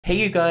Hey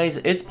you guys,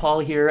 it's Paul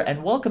here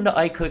and welcome to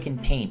I Cook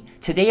and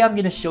Paint. Today I'm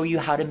going to show you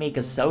how to make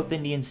a South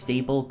Indian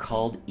staple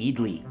called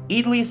idli.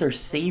 Idlis are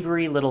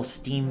savory little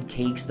steamed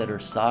cakes that are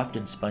soft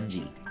and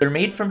spongy. They're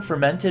made from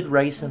fermented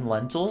rice and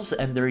lentils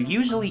and they're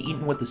usually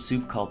eaten with a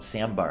soup called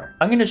sambar.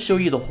 I'm going to show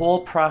you the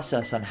whole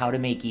process on how to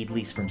make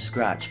idlis from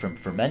scratch, from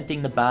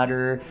fermenting the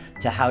batter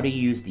to how to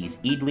use these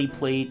idli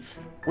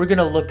plates. We're going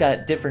to look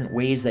at different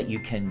ways that you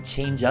can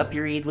change up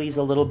your idlis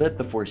a little bit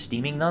before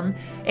steaming them,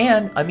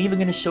 and I'm even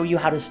going to show you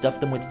how to stuff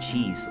them with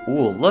cheese.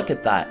 Ooh, look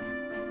at that.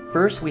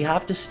 First, we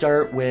have to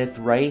start with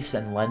rice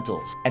and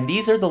lentils. And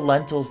these are the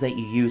lentils that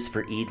you use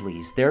for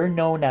idlis. They're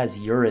known as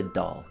urad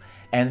dal,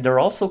 and they're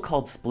also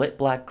called split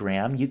black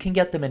gram. You can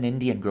get them in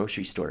Indian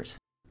grocery stores.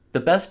 The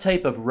best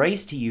type of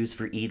rice to use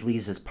for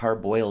idlis is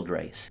parboiled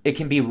rice. It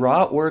can be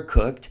raw or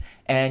cooked,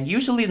 and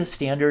usually the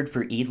standard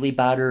for idli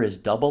batter is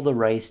double the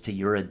rice to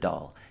urad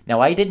dal. Now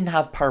I didn't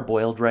have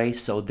parboiled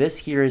rice, so this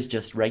here is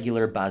just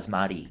regular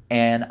basmati,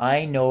 and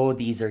I know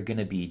these are going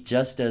to be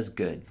just as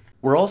good.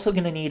 We're also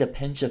going to need a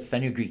pinch of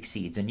fenugreek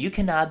seeds, and you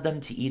can add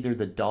them to either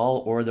the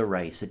dal or the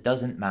rice, it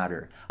doesn't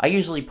matter. I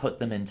usually put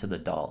them into the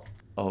dal.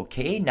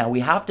 Okay, now we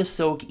have to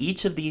soak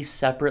each of these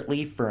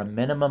separately for a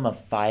minimum of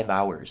 5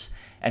 hours.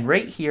 And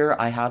right here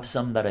I have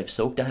some that I've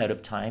soaked ahead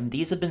of time.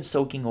 These have been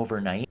soaking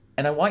overnight.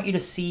 And I want you to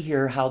see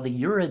here how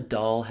the urad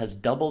dal has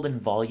doubled in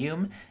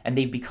volume and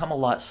they've become a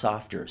lot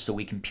softer so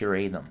we can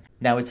puree them.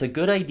 Now it's a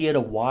good idea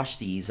to wash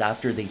these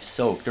after they've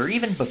soaked or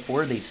even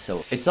before they've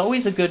soaked. It's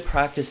always a good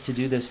practice to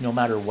do this no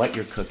matter what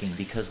you're cooking,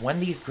 because when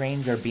these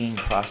grains are being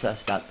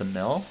processed at the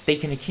mill, they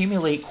can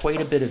accumulate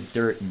quite a bit of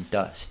dirt and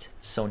dust.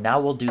 So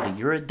now we'll do the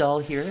urad dal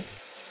here.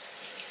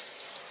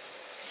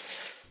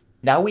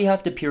 Now we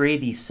have to puree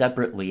these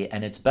separately,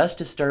 and it's best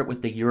to start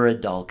with the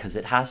urad dal because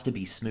it has to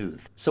be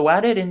smooth. So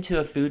add it into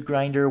a food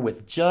grinder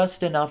with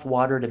just enough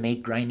water to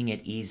make grinding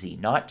it easy,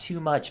 not too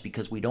much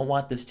because we don't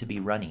want this to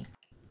be runny.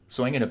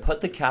 So I'm going to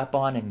put the cap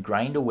on and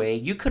grind away.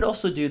 You could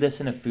also do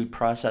this in a food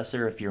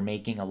processor if you're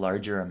making a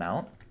larger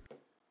amount.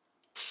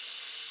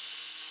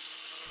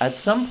 At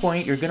some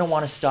point, you're going to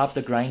want to stop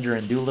the grinder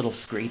and do a little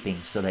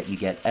scraping so that you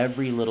get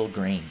every little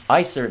grain.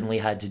 I certainly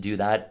had to do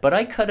that, but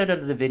I cut it out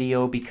of the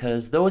video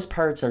because those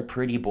parts are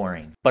pretty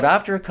boring. But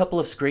after a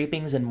couple of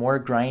scrapings and more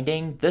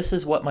grinding, this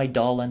is what my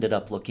dal ended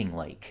up looking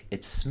like.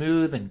 It's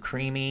smooth and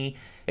creamy.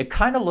 It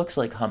kind of looks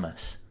like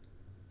hummus.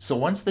 So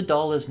once the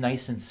dal is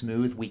nice and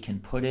smooth, we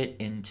can put it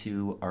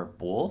into our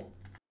bowl.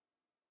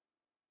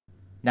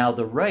 Now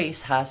the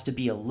rice has to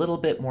be a little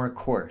bit more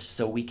coarse,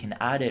 so we can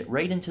add it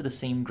right into the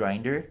same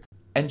grinder.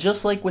 And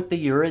just like with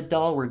the urad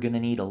dal, we're going to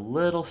need a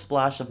little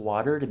splash of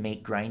water to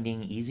make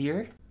grinding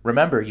easier.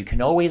 Remember, you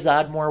can always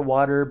add more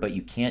water, but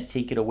you can't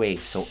take it away,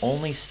 so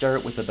only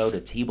start with about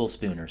a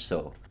tablespoon or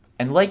so.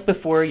 And like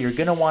before, you're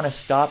going to want to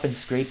stop and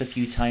scrape a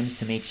few times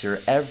to make sure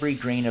every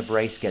grain of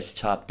rice gets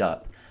chopped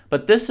up.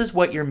 But this is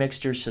what your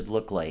mixture should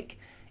look like.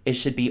 It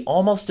should be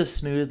almost as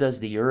smooth as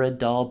the urad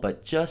dal,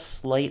 but just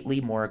slightly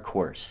more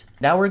coarse.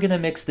 Now we're going to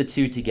mix the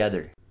two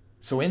together.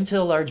 So into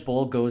a large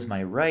bowl goes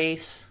my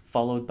rice,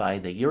 followed by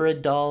the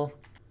urad dal.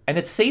 And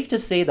it's safe to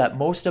say that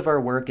most of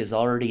our work is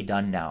already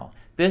done now.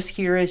 This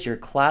here is your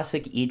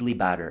classic idli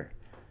batter.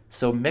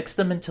 So mix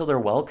them until they're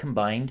well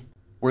combined.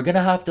 We're going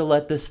to have to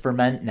let this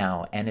ferment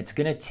now, and it's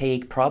going to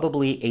take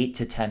probably 8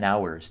 to 10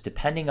 hours,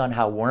 depending on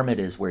how warm it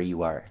is where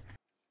you are.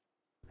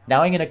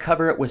 Now I'm going to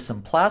cover it with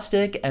some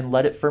plastic and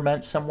let it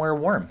ferment somewhere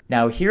warm.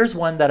 Now here's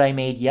one that I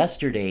made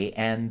yesterday,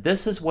 and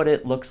this is what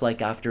it looks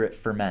like after it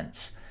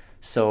ferments.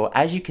 So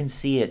as you can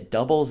see, it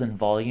doubles in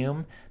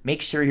volume.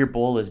 Make sure your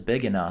bowl is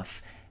big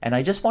enough. And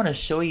I just want to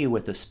show you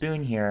with a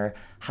spoon here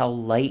how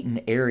light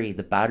and airy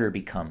the batter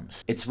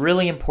becomes. It's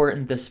really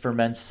important this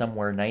ferments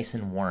somewhere nice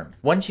and warm.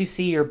 Once you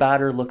see your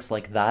batter looks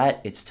like that,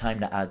 it's time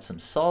to add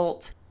some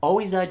salt.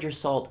 Always add your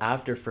salt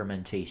after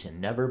fermentation,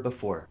 never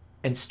before.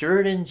 And stir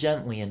it in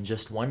gently in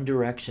just one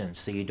direction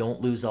so you don't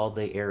lose all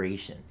the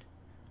aeration.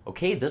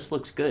 Okay, this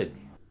looks good.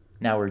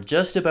 Now we're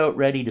just about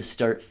ready to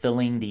start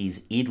filling these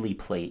idli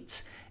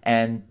plates.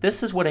 And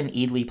this is what an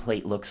idli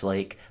plate looks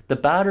like. The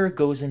batter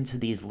goes into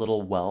these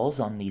little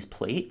wells on these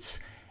plates,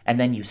 and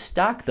then you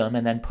stack them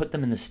and then put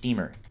them in the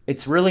steamer.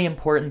 It's really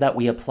important that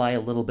we apply a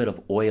little bit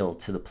of oil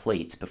to the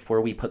plates before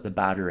we put the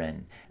batter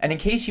in. And in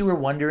case you were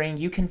wondering,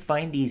 you can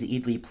find these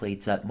idli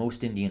plates at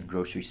most Indian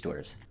grocery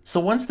stores. So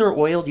once they're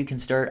oiled, you can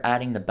start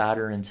adding the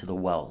batter into the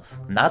wells.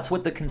 And that's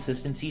what the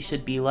consistency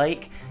should be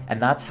like,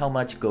 and that's how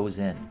much goes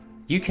in.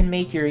 You can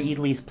make your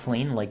idlis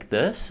plain like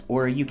this,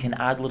 or you can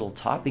add little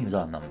toppings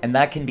on them. And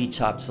that can be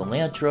chopped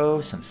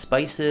cilantro, some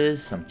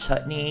spices, some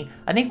chutney.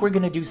 I think we're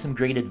going to do some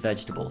grated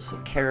vegetables, so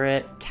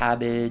carrot,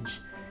 cabbage.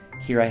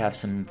 Here I have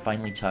some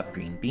finely chopped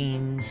green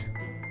beans.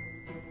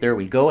 There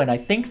we go, and I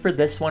think for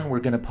this one we're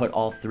going to put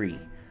all three.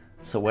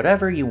 So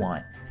whatever you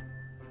want.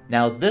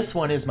 Now this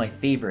one is my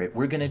favorite.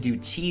 We're going to do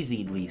cheese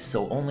idlis,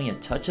 so only a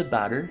touch of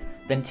batter,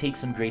 then take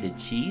some grated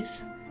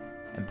cheese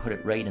and put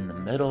it right in the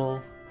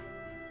middle.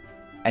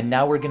 And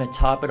now we're going to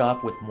top it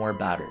off with more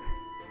batter.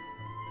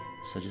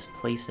 So just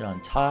place it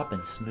on top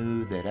and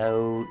smooth it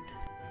out.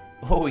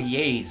 Oh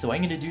yay, so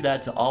I'm gonna do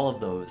that to all of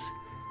those.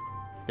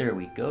 There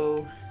we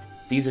go.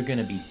 These are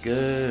gonna be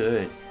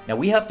good. Now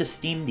we have to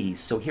steam these,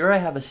 so here I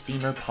have a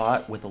steamer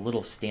pot with a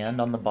little stand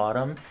on the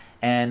bottom,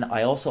 and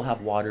I also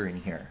have water in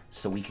here,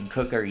 so we can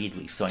cook our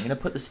idli. So I'm gonna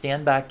put the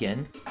stand back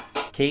in.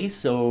 Okay,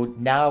 so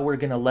now we're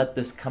gonna let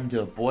this come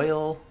to a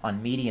boil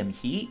on medium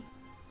heat,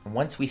 and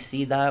once we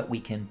see that, we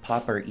can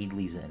pop our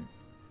idlis in.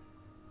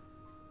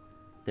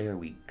 There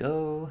we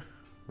go,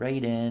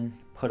 right in,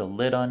 put a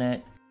lid on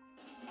it.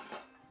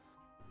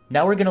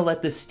 Now we're gonna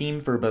let this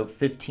steam for about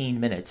 15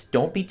 minutes.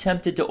 Don't be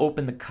tempted to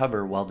open the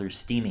cover while they're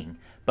steaming,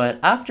 but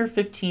after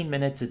 15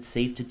 minutes it's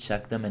safe to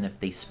check them, and if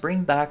they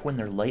spring back when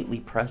they're lightly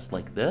pressed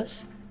like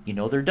this, you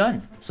know they're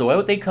done. So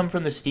out they come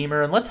from the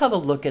steamer, and let's have a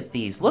look at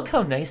these. Look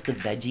how nice the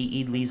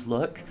veggie idlis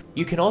look.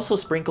 You can also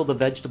sprinkle the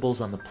vegetables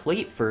on the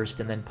plate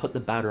first and then put the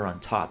batter on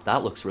top.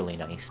 That looks really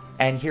nice.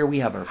 And here we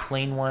have our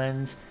plain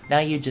ones. Now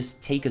you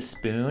just take a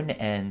spoon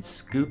and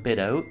scoop it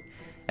out,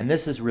 and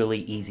this is really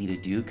easy to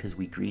do because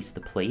we grease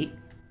the plate.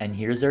 And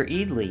here's our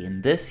idli,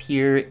 and this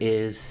here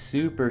is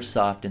super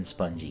soft and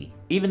spongy.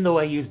 Even though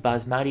I use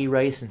basmati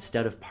rice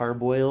instead of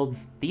parboiled,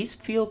 these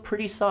feel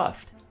pretty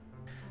soft.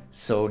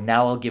 So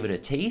now I'll give it a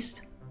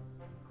taste.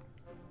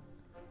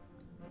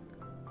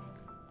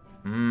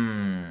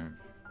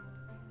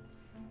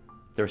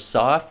 They're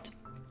soft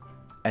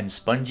and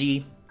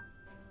spongy,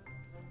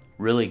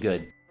 really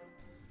good.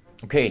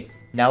 Okay,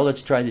 now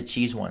let's try the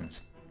cheese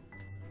ones.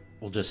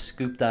 We'll just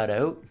scoop that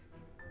out.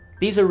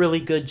 These are really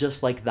good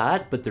just like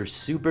that, but they're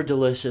super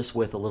delicious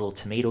with a little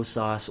tomato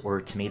sauce or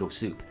tomato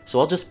soup. So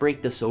I'll just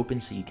break this open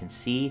so you can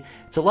see.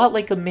 It's a lot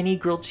like a mini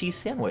grilled cheese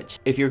sandwich.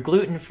 If you're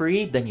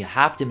gluten-free, then you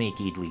have to make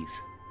idlis.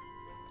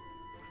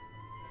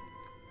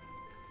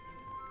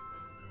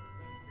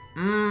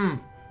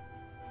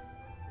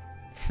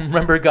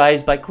 Remember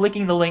guys, by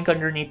clicking the link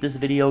underneath this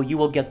video, you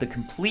will get the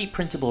complete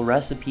printable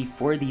recipe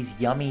for these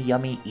yummy,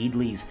 yummy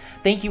idlis.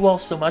 Thank you all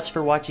so much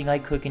for watching I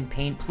Cook and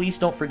Paint. Please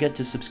don't forget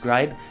to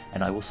subscribe,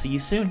 and I will see you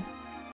soon.